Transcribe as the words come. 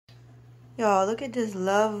Y'all, look at this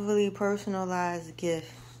lovely personalized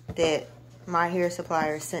gift that my hair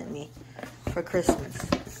supplier sent me for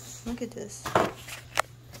Christmas. Look at this.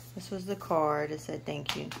 This was the card. It said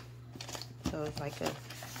thank you. So it's like a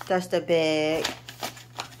duster bag.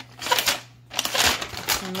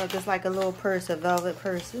 And look, it's like a little purse, a velvet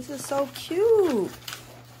purse. This is so cute.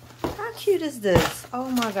 How cute is this? Oh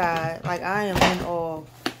my God. Like, I am in awe.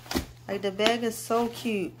 Like, the bag is so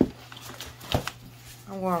cute.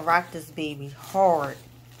 I'm going to rock this baby hard.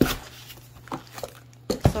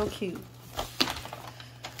 So cute.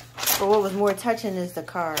 But what was more touching is the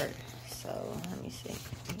card. So, let me see.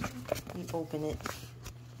 Let me open it.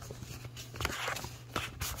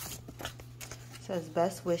 It says,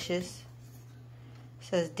 best wishes. It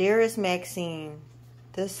says, dearest Maxine,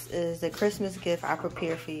 this is the Christmas gift I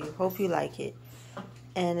prepared for you. Hope you like it.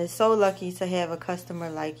 And it's so lucky to have a customer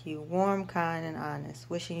like you. Warm, kind, and honest.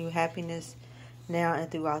 Wishing you happiness now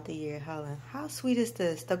and throughout the year, Helen. How sweet is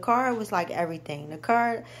this? The card was like everything. The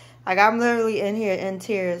card, like, I'm literally in here in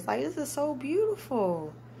tears. Like, this is so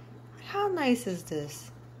beautiful. How nice is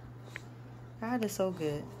this? God is so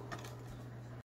good.